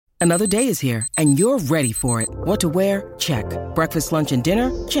Another day is here, and you're ready for it. What to wear? Check. Breakfast, lunch, and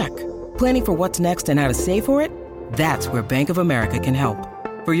dinner? Check. Planning for what's next and how to save for it? That's where Bank of America can help.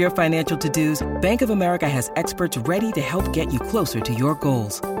 For your financial to-dos, Bank of America has experts ready to help get you closer to your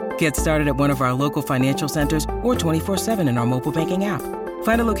goals. Get started at one of our local financial centers or 24/7 in our mobile banking app.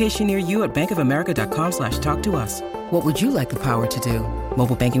 Find a location near you at bankofamerica.com/talktous. What would you like the power to do?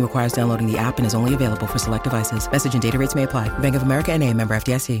 Mobile banking requires downloading the app and is only available for select devices. Message and data rates may apply. Bank of America N.A., member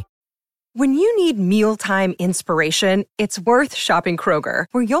FDIC. When you need mealtime inspiration, it's worth shopping Kroger,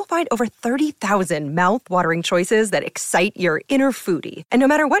 where you'll find over 30,000 mouth-watering choices that excite your inner foodie. And no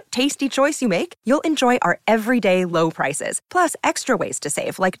matter what tasty choice you make, you'll enjoy our everyday low prices, plus extra ways to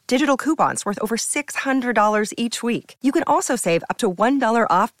save, like digital coupons worth over $600 each week. You can also save up to $1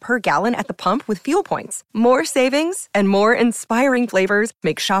 off per gallon at the pump with fuel points. More savings and more inspiring flavors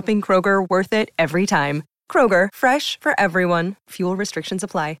make shopping Kroger worth it every time. Kroger, fresh for everyone. Fuel restrictions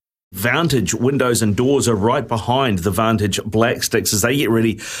apply. Vantage Windows and Doors are right behind the Vantage Black Sticks as they get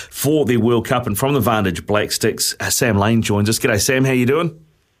ready for their World Cup. And from the Vantage Black Sticks, Sam Lane joins us. G'day, Sam. How you doing?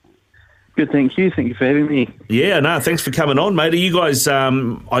 Good, thank you. Thank you for having me. Yeah, no, thanks for coming on, mate. You guys,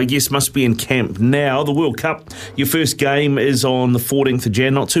 I guess, must be in camp now. The World Cup, your first game is on the 14th of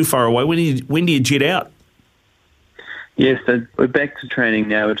Jan, not too far away. When do you jet out? Yes, so we're back to training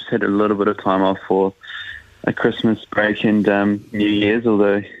now. We just had a little bit of time off for a Christmas break and New Year's,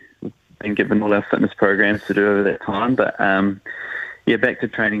 although been given all our fitness programs to do over that time. But, back to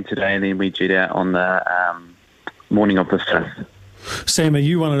training today, and then we jet out on the morning of the 5th. Sam, are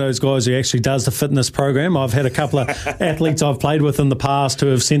you one of those guys who actually does the fitness program? I've had a couple of athletes I've played with in the past who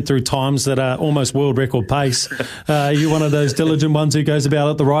have sent through times that are almost world record pace. Are you one of those diligent ones who goes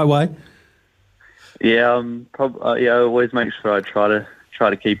about it the right way? Yeah, I always make sure I try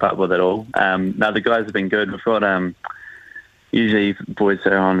to keep up with it all. No, the guys have been good. We've got usually boys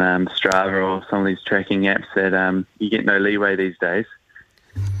that are on Strava or some of these tracking apps that you get no leeway these days.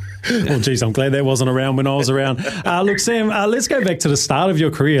 Well, geez, I'm glad that wasn't around when I was around. Look, Sam, let's go back to the start of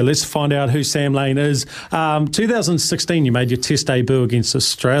your career. Let's find out who Sam Lane is. 2016, you made your Test debut against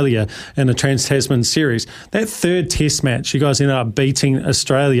Australia in the Trans-Tasman Series. That third Test match, you guys ended up beating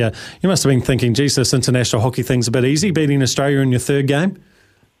Australia. You must have been thinking, geez, this international hockey thing's a bit easy, beating Australia in your third game.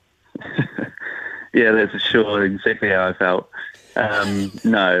 Yeah, that's for sure exactly how I felt.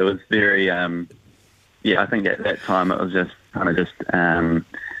 No, it was very, I think at that time it was just kind of just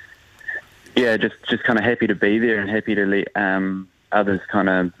kind of happy to be there and happy to let others kind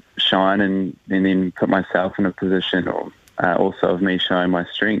of shine and then put myself in a position or also of me showing my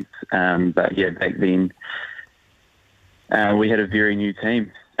strengths. But yeah, back then we had a very new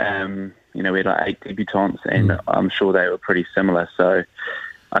team. We had like 8 debutants and I'm sure they were pretty similar. So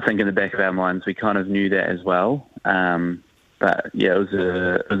I think in the back of our minds, we kind of knew that as well. But yeah, it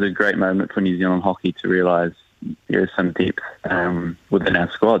was a great moment for New Zealand hockey to realise there is some depth within our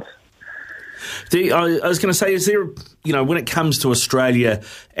squads. I was going to say, is there, when it comes to Australia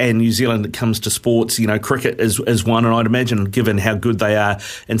and New Zealand, it comes to sports, cricket is one, and I'd imagine, given how good they are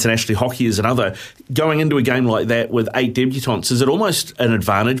internationally, hockey is another. Going into a game like that with 8 debutants, is it almost an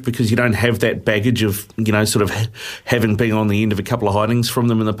advantage because you don't have that baggage of, sort of having been on the end of a couple of hidings from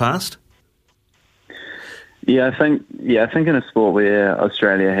them in the past? I think in a sport where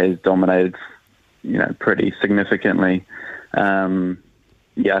Australia has dominated, pretty significantly, I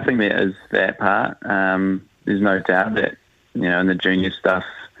think there is that part. There's no doubt that, in the junior stuff,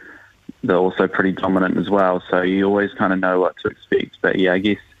 they're also pretty dominant as well. So you always kind of know what to expect. But I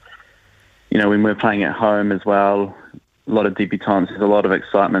guess, when we're playing at home as well, a lot of debutants, there's a lot of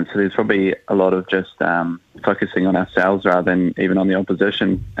excitement. So there's probably a lot of just focusing on ourselves rather than even on the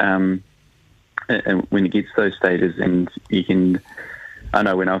opposition. And when it gets to those stages, and you can, I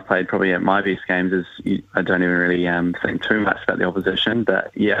know when I've played probably at my best games, I don't even really think too much about the opposition.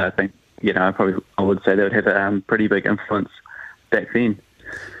 But I think I would say they would have a pretty big influence back then.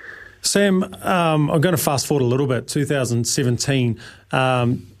 Sam, I'm going to fast forward a little bit. 2017.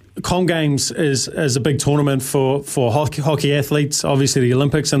 Com Games is a big tournament for hockey athletes, obviously the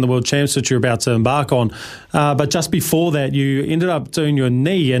Olympics and the World Champs that you're about to embark on. But just before that, you ended up doing your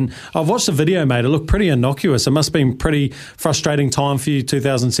knee, and I've watched the video, mate. It looked pretty innocuous. It must have been a pretty frustrating time for you,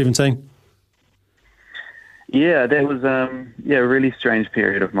 2017. Yeah, that was a really strange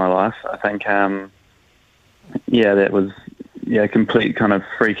period of my life. I think, that was a complete kind of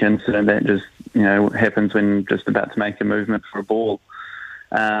freak incident that just, happens when just about to make a movement for a ball.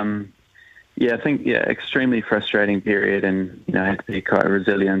 I think, extremely frustrating period, and, I had to be quite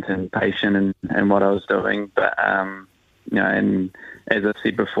resilient and patient in what I was doing. But, and as I've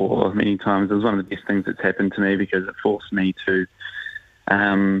said before many times, it was one of the best things that's happened to me because it forced me to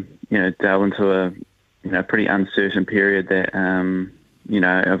delve into a pretty uncertain period that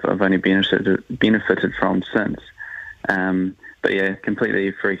I've only benefited from since. But yeah, completely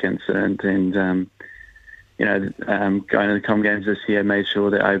a freak incident, and going to the Com Games this year made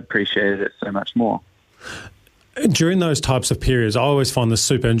sure that I appreciated it so much more. During those types of periods, I always find this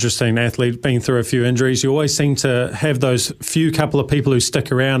super interesting. Athlete being through a few injuries, you always seem to have those few couple of people who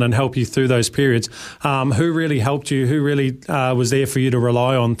stick around and help you through those periods. Who really helped you? Who really was there for you to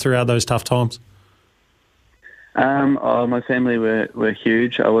rely on throughout those tough times? My family were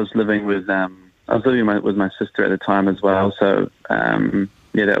huge. I was living with with my sister at the time as well, so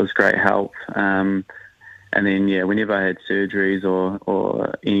that was great help. And then whenever I had surgeries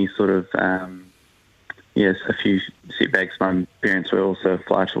or any sort of a few setbacks, my parents were also a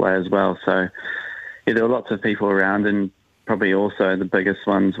flight away as well. So there were lots of people around, and probably also the biggest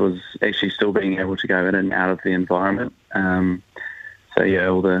ones was actually still being able to go in and out of the environment.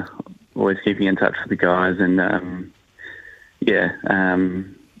 Always keeping in touch with the guys, and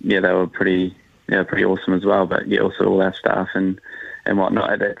they were pretty awesome as well. But also all our staff and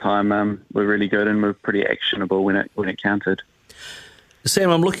whatnot at that time were really good and were pretty actionable when it counted.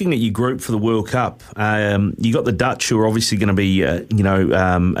 Sam, I'm looking at your group for the World Cup. You got the Dutch, who are obviously going to be,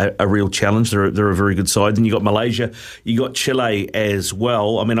 a real challenge. They're a very good side. Then you got Malaysia. You got Chile as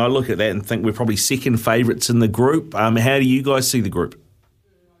well. I mean, I look at that and think we're probably second favourites in the group. How do you guys see the group?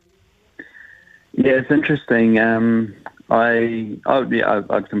 Yeah, it's interesting. I'd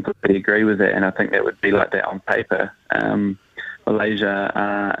completely agree with it, and I think that would be like that on paper. Malaysia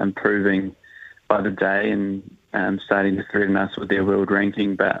are improving by the day and starting to threaten us with their world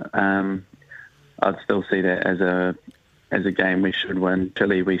ranking, but I'd still see that as a game we should win.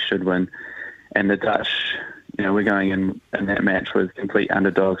 Chile we should win, and the Dutch, we're going in that match with complete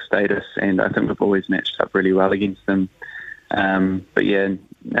underdog status, and I think we've always matched up really well against them.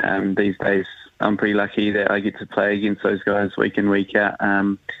 These days I'm pretty lucky that I get to play against those guys week in, week out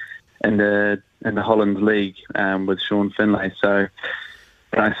in the Holland League with Sean Finlay. So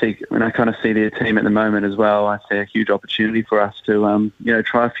when I kind of see their team at the moment as well, I see a huge opportunity for us to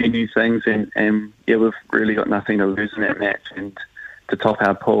try a few new things, and we've really got nothing to lose in that match, and to top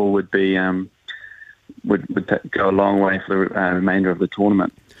our pool would be would go a long way for the remainder of the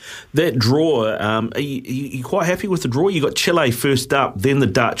tournament. That draw, are you quite happy with the draw? You got Chile first up, then the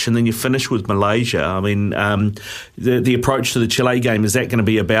Dutch, and then you finish with Malaysia. I mean, the approach to the Chile game, is that going to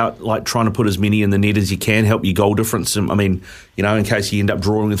be about like trying to put as many in the net as you can, help your goal difference? I mean, in case you end up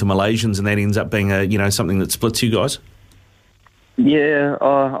drawing with the Malaysians and that ends up being something that splits you guys. Yeah,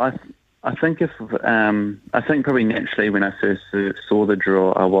 I think probably naturally when I first saw the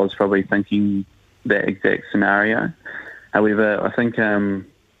draw, I was probably thinking that exact scenario. However, I think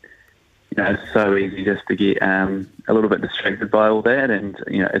it's so easy just to get a little bit distracted by all that, and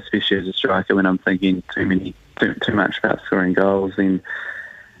especially as a striker, when I'm thinking too much about scoring goals, then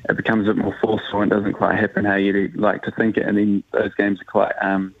it becomes a bit more forceful and doesn't quite happen how you'd like to think it, and then those games are quite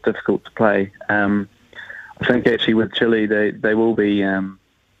difficult to play. I think actually with Chile, they will be a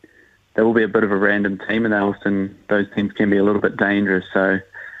bit of a random team, and those teams can be a little bit dangerous. So,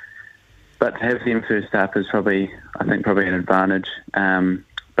 but to have them first up is probably an advantage.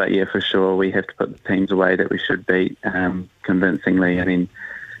 But yeah, for sure, we have to put the teams away that we should beat convincingly, and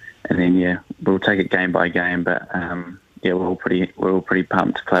then we'll take it game by game. But we're all pretty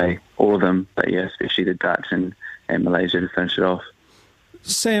pumped to play all of them. But yeah, especially the Dutch and Malaysia to finish it off.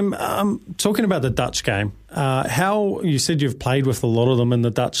 Sam, talking about the Dutch game, how you said you've played with a lot of them in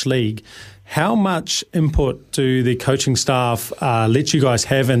the Dutch league. How much input do the coaching staff let you guys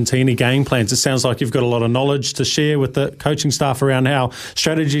have into any game plans? It sounds like you've got a lot of knowledge to share with the coaching staff around how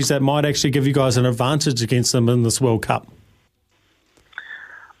strategies that might actually give you guys an advantage against them in this World Cup.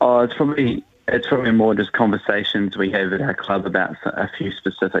 Oh, it's probably more just conversations we have at our club about a few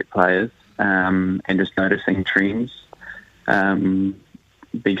specific players and just noticing trends.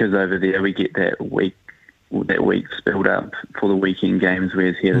 Because over there we get that week's build up for the weekend games,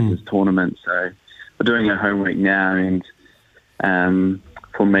 whereas here this is tournament. So we're doing our homework now, and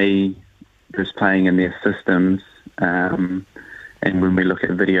for me, just playing in their systems, and when we look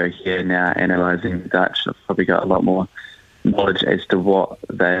at video here now, analysing the Dutch, I've probably got a lot more knowledge as to what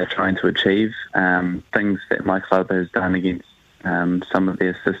they're trying to achieve, things that my club has done against some of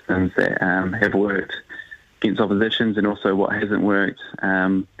their systems that have worked against oppositions, and also what hasn't worked.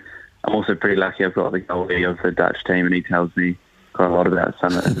 I'm also pretty lucky. I've got the goalie of the Dutch team, and he tells me quite a lot about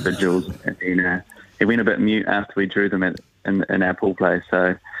some individuals. And he went a bit mute after we drew them in our pool play.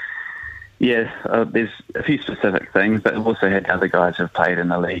 So, yes, there's a few specific things, but I've also had other guys who've played in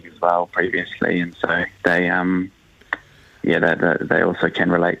the league as well previously, and so they they also can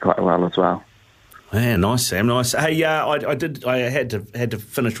relate quite well as well. Yeah, nice, Sam. Nice. Hey, I had to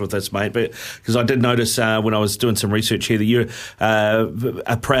finish with this, mate, but because I did notice when I was doing some research here that you're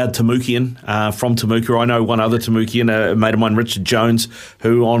a proud Tamukian from Temuka. I know one other Tamukian, a mate of mine, Richard Jones,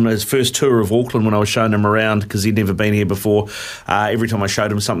 who on his first tour of Auckland, when I was showing him around because he'd never been here before, every time I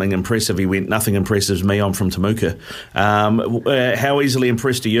showed him something impressive, he went, "Nothing impresses me. I'm from Temuka." How easily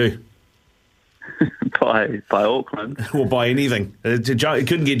impressed are you? by Auckland. Or by anything.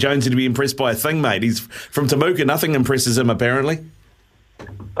 Couldn't get Jonesy to be impressed by a thing, mate. He's from Temuka. Nothing impresses him, apparently.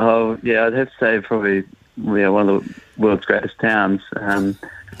 Oh, yeah, I'd have to say probably one of the world's greatest towns. I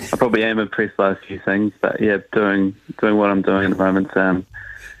probably am impressed by a few things, but yeah, doing what I'm doing at the moment,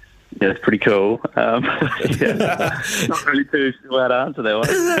 it's pretty cool. Not really too sure how to answer that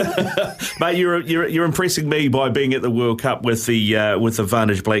one. Mate, you're impressing me by being at the World Cup with the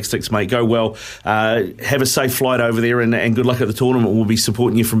Vantage Black Sticks, mate. Go well. Have a safe flight over there, and good luck at the tournament. We'll be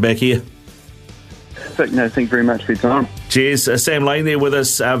supporting you from back here. Perfect. No, thank you very much for your time. Cheers. Sam Lane there with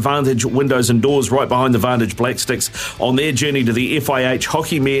us, Vantage Windows and Doors, right behind the Vantage Black Sticks on their journey to the FIH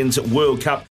Hockey Men's World Cup.